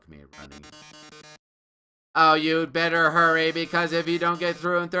 fuck me running. Oh, you'd better hurry, because if you don't get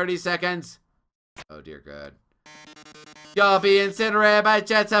through in 30 seconds... Oh, dear God. You'll be incinerated by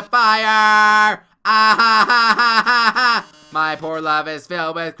jets of fire! Ah ha ha ha ha ha! My poor love is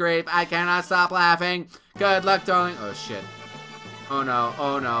filled with grief. I cannot stop laughing. Good luck, darling. Oh shit. Oh no,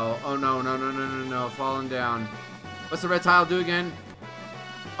 oh no, oh no, no, no, no, no, no, falling down. What's the red tile do again?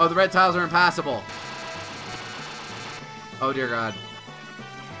 Oh, the red tiles are impassable. Oh dear God.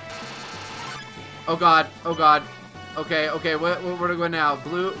 Oh God, oh God. Okay, okay, where do we go now?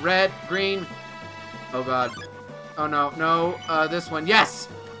 Blue, red, green. Oh God. Oh no, no, this one, yes!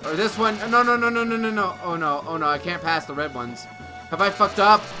 Or this one, no, no, no, no, no, no, no. Oh no, oh no, I can't pass the red ones. Have I fucked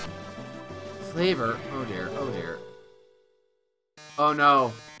up? Flavor, oh dear, oh dear. Oh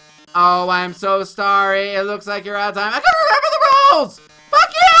no. Oh, I'm so sorry. It looks like you're out of time. I can't remember the rules!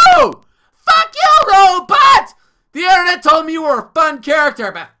 Fuck you! Fuck you, robot! The internet told me you were a fun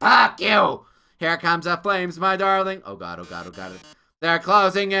character, but fuck you! Here comes the flames, my darling. Oh God, oh God, oh God. They're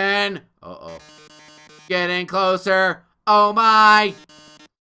closing in. Uh-oh. Getting closer. Oh my.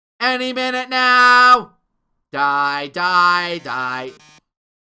 Any minute now. Die, die, die.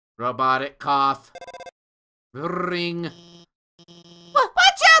 Robotic cough. Ring.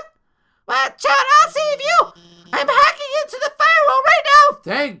 Watch out! Watch out, I'll save you! I'm hacking into the firewall right now!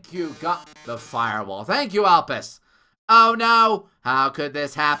 Thank you, God. The firewall. Thank you, Alpus. Oh no, how could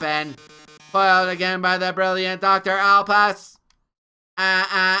this happen? Foiled again by the brilliant Dr. Alpus.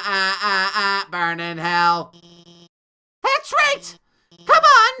 Burn in hell. That's right! Come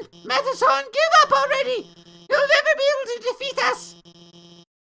on, Metaton, give up already! You'll never be able to defeat us!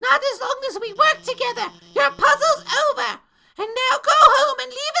 Not as long as we work together! Your puzzle's over! And now go home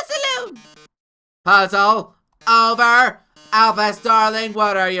and leave us alone! Puzzle over? Albus, darling,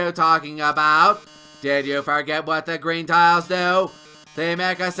 what are you talking about? Did you forget what the green tiles do? They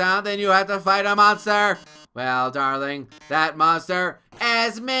make a sound, then you have to fight a monster. Well, darling, that monster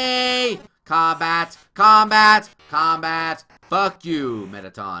is me! Combat, combat, combat. Fuck you,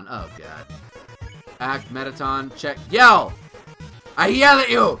 Metaton. Oh, God. Act, Metaton, check. Yell! I yell at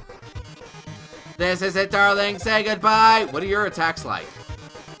you! This is it, darling. Say goodbye. What are your attacks like?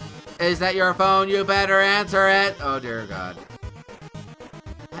 Is that your phone? You better answer it. Oh, dear God.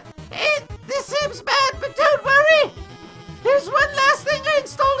 This seems bad, but don't worry. There's one last thing I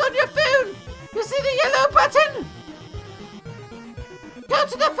installed on your phone. You see the yellow button? Go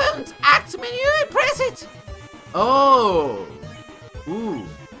to the phone's act menu and press it. Oh. Ooh.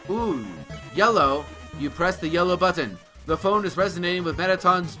 Ooh. Yellow. You press the yellow button. The phone is resonating with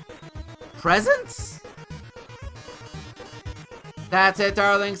Metaton's presence? That's it,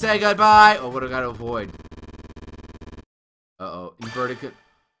 darling. Say goodbye. Oh, what do I gotta avoid? Uh-oh.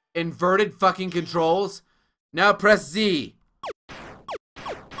 Inverted fucking controls. Now press Z.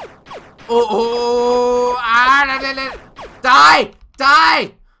 Oh, die!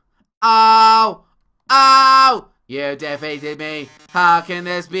 Die! Oh! Oh! You defeated me. How can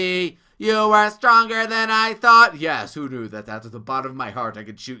this be? You are stronger than I thought. Yes, who knew that at the bottom of my heart I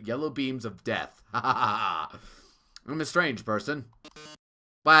could shoot yellow beams of death. Ha ha ha. I'm a strange person.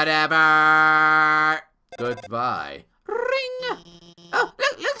 Whatever. Goodbye. Ring. Oh,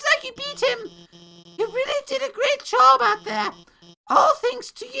 looks like you beat him. You really did a great job out there. All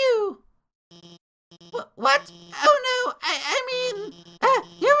thanks to you. What? Oh no, I mean,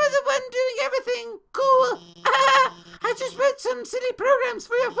 you were the one doing everything. Cool. I just wrote some silly programs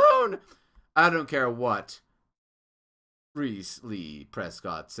for your phone. I don't care what Reese Lee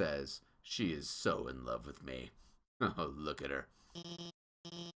Prescott says. She is so in love with me. Oh, look at her.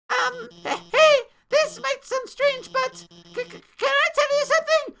 Hey, this might sound strange, but can I tell you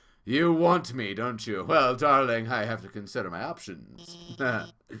something? You want me, don't you? Well, darling, I have to consider my options.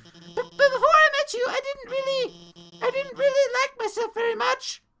 But before I met you, I didn't really like myself very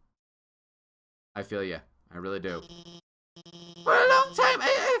much. I feel ya. I really do. For a long time,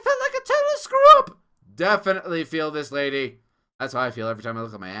 I felt like a total screw-up. Definitely feel this, lady. That's how I feel every time I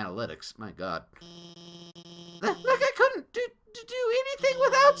look at my analytics. My God. Like I couldn't do anything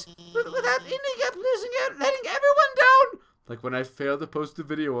without ending up losing out, letting everyone down. Like when I failed to post a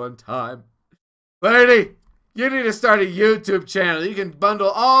video on time. Lady, you need to start a YouTube channel. You can bundle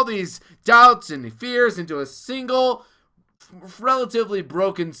all these doubts and fears into a single, relatively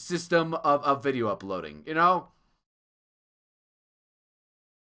broken system of video uploading, you know?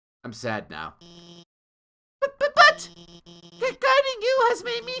 I'm sad now. But guiding you has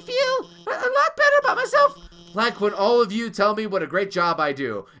made me feel a lot better about myself. Like when all of you tell me what a great job I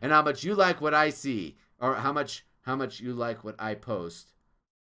do and how much you like what I see, or how much you like what I post.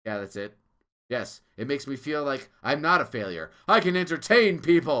 Yeah, that's it. Yes, it makes me feel like I'm not a failure. I can entertain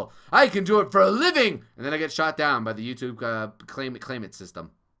people. I can do it for a living. And then I get shot down by the YouTube claim it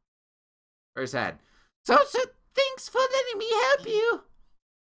system. Very sad. So thanks for letting me help you.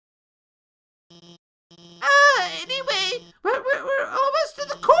 Anyway, we're almost to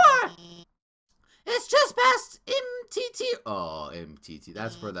the core. It's just past MTT. Oh, MTT.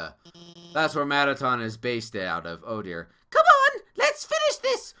 That's where Marathon is based out of. Oh dear. Come on, let's finish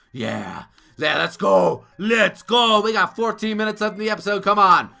this. Yeah, let's go. Let's go. We got 14 minutes left in the episode. Come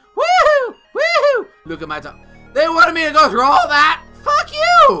on. Woohoo! Woohoo! Look at my time. They wanted me to go through all that. Fuck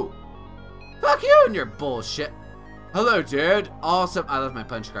you. Fuck you and your bullshit. Hello, dude. Awesome. I left my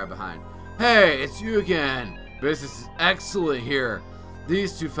punch card behind. Hey, it's you again. Business is excellent here.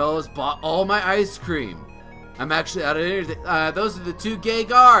 These two fellas bought all my ice cream. I'm actually out of anything. Those are the two gay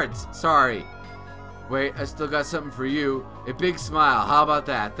guards. Sorry. Wait, I still got something for you. A big smile. How about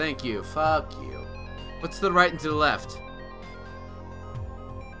that? Thank you. Fuck you. What's to the right and to the left?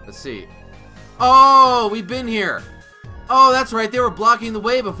 Let's see. Oh, we've been here. Oh, that's right. They were blocking the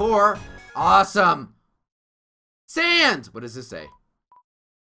way before. Awesome. Sand. What does this say?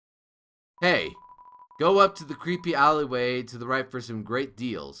 Hey, go up to the creepy alleyway to the right for some great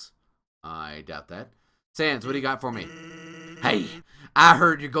deals. I doubt that. Sans, what do you got for me? Hey, I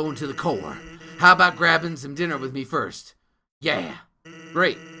heard you're going to the core. How about grabbing some dinner with me first? Yeah.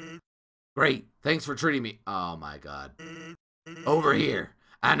 Great. Great. Thanks for treating me. Oh my god. Over here.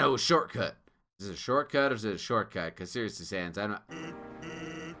 I know a shortcut. Is it a shortcut or is it a shortcut? Because seriously, Sans, I'm not...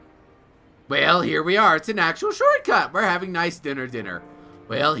 Well, here we are. It's an actual shortcut. We're having nice dinner.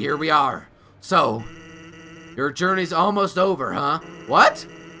 Well, here we are. So, your journey's almost over, huh? What?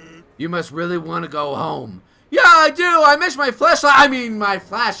 You must really want to go home. Yeah, I do. I miss my flashlight. I mean, my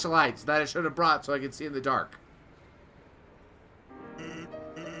flashlights that I should have brought so I could see in the dark.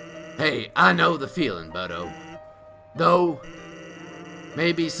 Hey, I know the feeling, buddo. Though,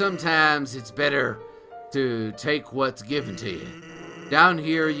 maybe sometimes it's better to take what's given to you. Down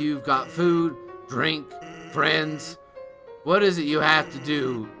here, you've got food, drink, friends. What is it you have to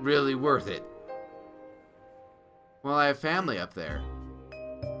do really worth it? Well, I have family up there.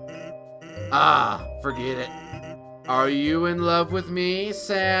 Ah, forget it. Are you in love with me,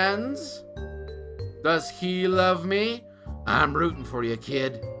 Sans? Does he love me? I'm rooting for you,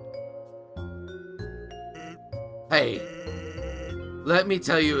 kid. Hey, let me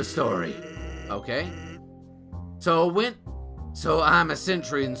tell you a story, okay? So I'm a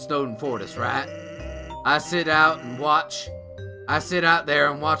sentry in Snowden Fortress, right? I sit out there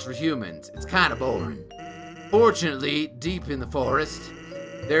and watch for humans. It's kind of boring. Fortunately, deep in the forest,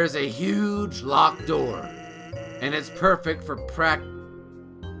 there's a huge locked door, and it's perfect for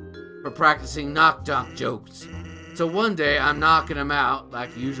practicing knock-knock jokes. So one day, I'm knocking them out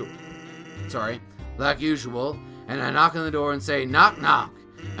like usual, and I knock on the door and say, knock, knock,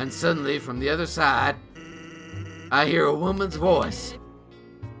 and suddenly, from the other side, I hear a woman's voice.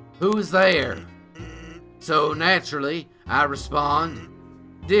 Who's there? So naturally, I respond,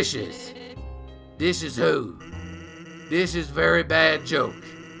 dishes. Dishes who? Dishes very bad joke.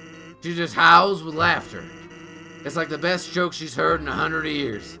 She just howls with laughter. It's like the best joke she's heard in 100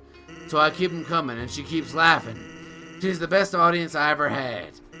 years. So I keep them coming and she keeps laughing. She's the best audience I ever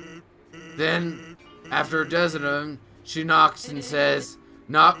had. Then, after a dozen of them, she knocks and says,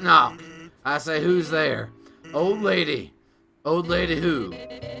 knock, knock. I say, who's there? Old lady. Old lady who?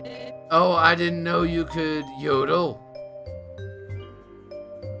 Oh, I didn't know you could yodel.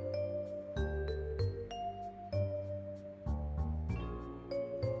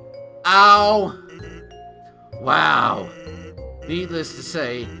 Ow! Wow. Needless to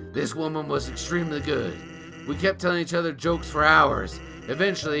say, this woman was extremely good. We kept telling each other jokes for hours.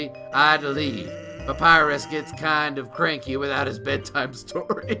 Eventually, I had to leave. Papyrus gets kind of cranky without his bedtime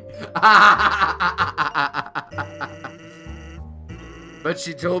story. But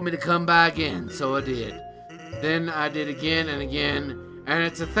she told me to come by again, so I did. Then I did again and again, and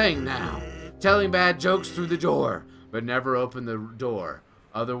it's a thing now. Telling bad jokes through the door, but never open the door.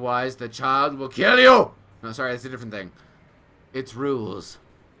 Otherwise, the child will kill you! No, sorry, that's a different thing. It's rules.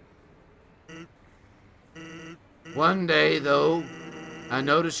 One day, though, I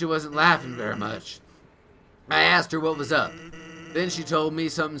noticed she wasn't laughing very much. I asked her what was up. Then she told me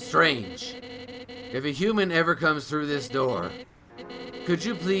something strange. If a human ever comes through this door, could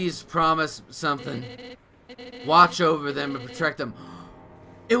you please promise something? Watch over them and protect them.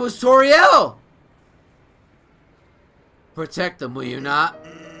 It was Toriel! Protect them, will you not?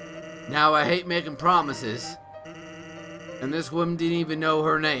 Now, I hate making promises. And this woman didn't even know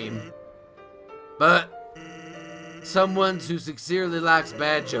her name. But someone who sincerely likes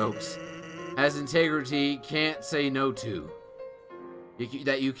bad jokes, has integrity, can't say no to.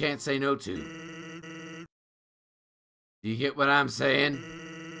 That you can't say no to. Do you get what I'm saying?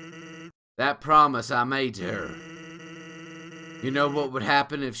 That promise I made to her. You know what would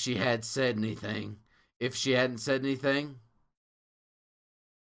happen if she had said anything? If she hadn't said anything?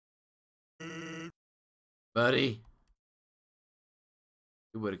 Buddy,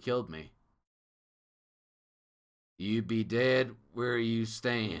 you would have killed me. You'd be dead where you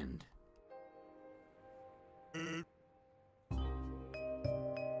stand.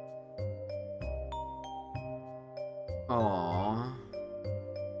 Aww.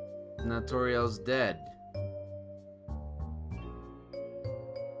 Now Toriel's dead.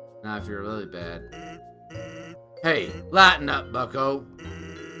 Now I feel really bad. Hey, lighten up, bucko.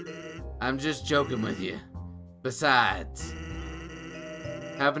 I'm just joking with you. Besides,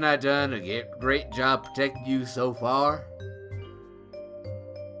 haven't I done a great job protecting you so far?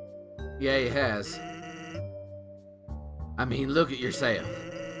 Yeah, he has. I mean, look at yourself.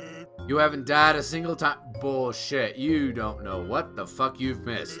 You haven't died a single time. Bullshit. You don't know what the fuck you've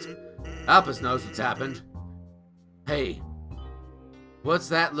missed. Alpus knows what's happened. Hey, what's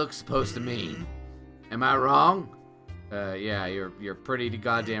that look supposed to mean? Am I wrong? Yeah, you're pretty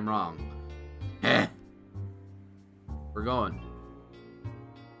goddamn wrong. Heh. We're going.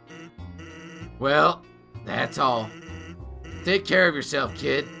 Well, that's all. Take care of yourself,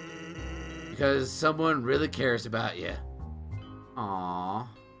 kid. Because someone really cares about you. Aww.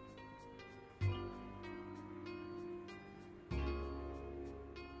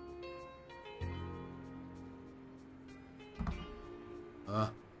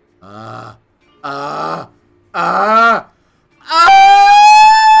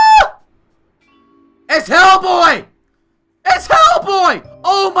 It's Hellboy! It's Hellboy!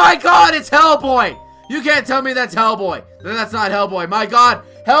 Oh my god, it's Hellboy! You can't tell me that's Hellboy. That's not Hellboy. My god!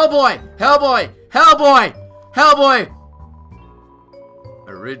 Hellboy! Hellboy! Hellboy! Hellboy!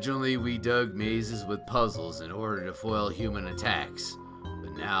 Originally, we dug mazes with puzzles in order to foil human attacks.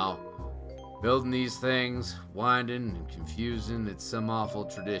 But now, building these things, winding and confusing, it's some awful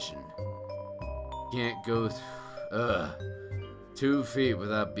tradition. Can't go 2 feet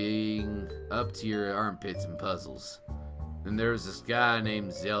without being up to your armpits in puzzles. Then there was this guy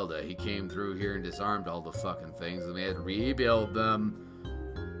named Zelda. He came through here and disarmed all the fucking things, and we had to rebuild them.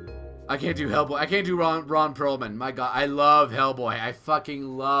 I can't do Hellboy. I can't do Ron Perlman. My god, I love Hellboy. I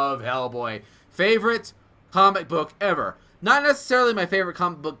fucking love Hellboy. Favorite comic book ever. Not necessarily my favorite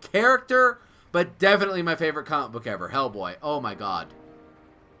comic book character, but definitely my favorite comic book ever. Hellboy. Oh my god.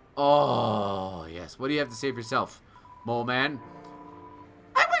 Oh, yes. What do you have to say for yourself, Mole Man?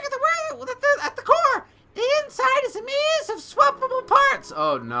 I work at the world at the core. The inside is a maze of swappable parts.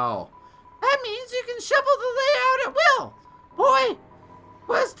 Oh, no. That means you can shuffle the layout at will. Boy,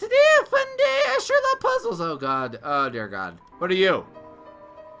 was today a fun day. I sure love puzzles. Oh, God. Oh, dear God. What are you?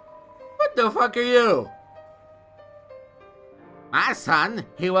 What the fuck are you? My son,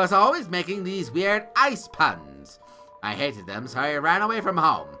 he was always making these weird ice puns. I hated them, so I ran away from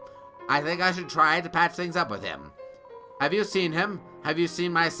home. I think I should try to patch things up with him. Have you seen him? Have you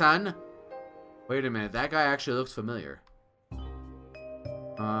seen my son? Wait a minute, that guy actually looks familiar.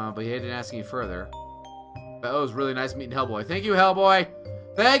 But he didn't ask any further. That was really nice meeting Hellboy. Thank you, Hellboy!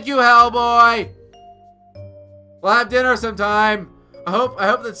 Thank you, Hellboy! We'll have dinner sometime! I hope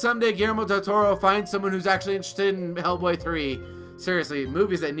that someday Guillermo del Toro finds someone who's actually interested in Hellboy 3. Seriously,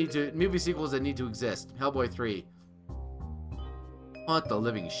 movie sequels that need to exist. Hellboy 3. What the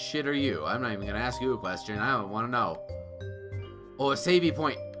living shit are you? I'm not even gonna ask you a question. I don't want to know. Oh, a savey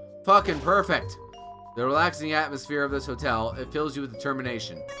point. Fucking perfect. The relaxing atmosphere of this hotel, it fills you with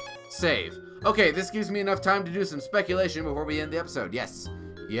determination. Save. Okay, this gives me enough time to do some speculation before we end the episode. Yes.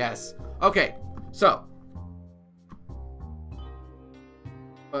 Yes. Okay, so.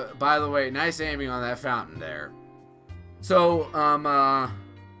 By the way, nice aiming on that fountain there. So,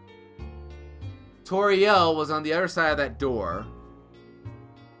 Toriel was on the other side of that door.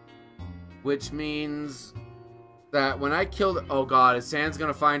 Which means that when I killed... Oh, God. Is Sans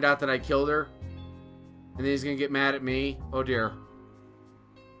going to find out that I killed her? And then he's going to get mad at me? Oh, dear.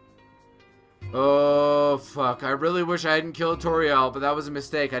 Oh, fuck. I really wish I hadn't killed Toriel, but that was a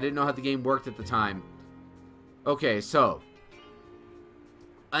mistake. I didn't know how the game worked at the time. Okay, so.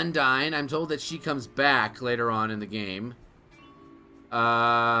 Undyne. I'm told that she comes back later on in the game. There's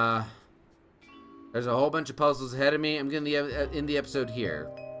a whole bunch of puzzles ahead of me. I'm going to end the episode here.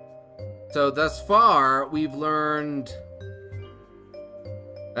 So, thus far, we've learned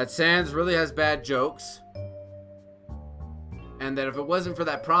that Sans really has bad jokes. And that if it wasn't for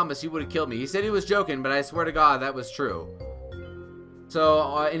that promise, he would have killed me. He said he was joking, but I swear to God, that was true.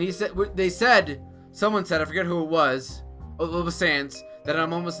 So, and he said, someone said, I forget who it was. Oh, it was Sans, that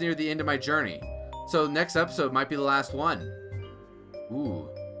I'm almost near the end of my journey. So, next episode might be the last one. Ooh.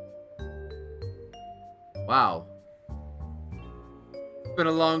 Wow. been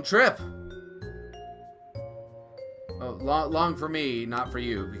a long trip. Oh, long for me, not for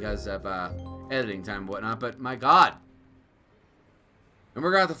you, because of editing time and whatnot, but my god. And we're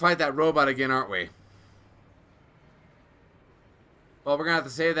gonna have to fight that robot again, aren't we? Well, we're gonna have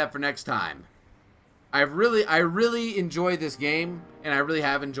to save that for next time. I really enjoyed this game, and I really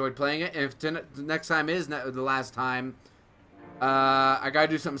have enjoyed playing it. And if the next time is the last time, I gotta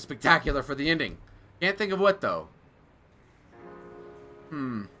do something spectacular for the ending. Can't think of what, though.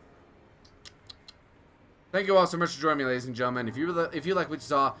 Thank you all so much for joining me, ladies and gentlemen. If you like what you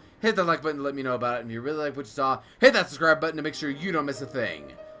saw, hit that like button to let me know about it. And if you really like what you saw, hit that subscribe button to make sure you don't miss a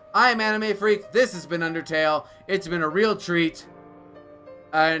thing. I'm Anime Freak. This has been Undertale. It's been a real treat.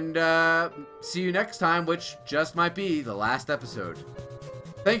 And see you next time, which just might be the last episode.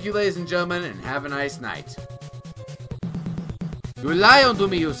 Thank you, ladies and gentlemen, and have a nice night. You lie unto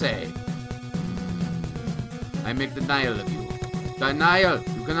me, you say. I make denial of you. Denial.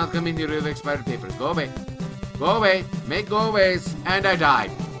 You cannot come in here with expired papers. Go away. Go away. Make go-aways. And I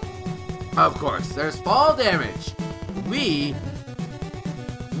died. Of course. There's fall damage. We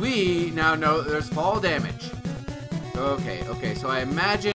now know there's fall damage. Okay, so I imagine